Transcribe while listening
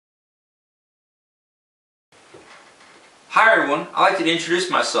Hi everyone, I'd like to introduce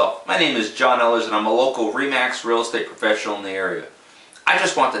myself. My name is John Ellers and I'm a local RE/MAX real estate professional in the area. I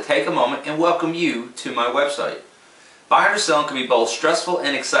just want to take a moment and welcome you to my website. Buying or selling can be both stressful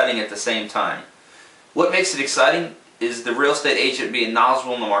and exciting at the same time. What makes it exciting is the real estate agent being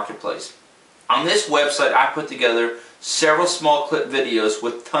knowledgeable in the marketplace. On this website I put together several small clip videos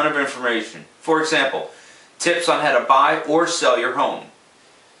with a ton of information. For example, tips on how to buy or sell your home,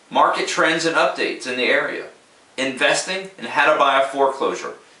 market trends and updates in the area, investing and how to buy a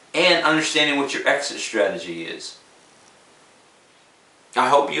foreclosure, and understanding what your exit strategy is. I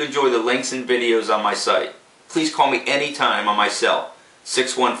hope you enjoy the links and videos on my site. Please call me anytime on my cell,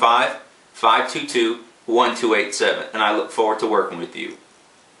 615-522-1287, and I look forward to working with you.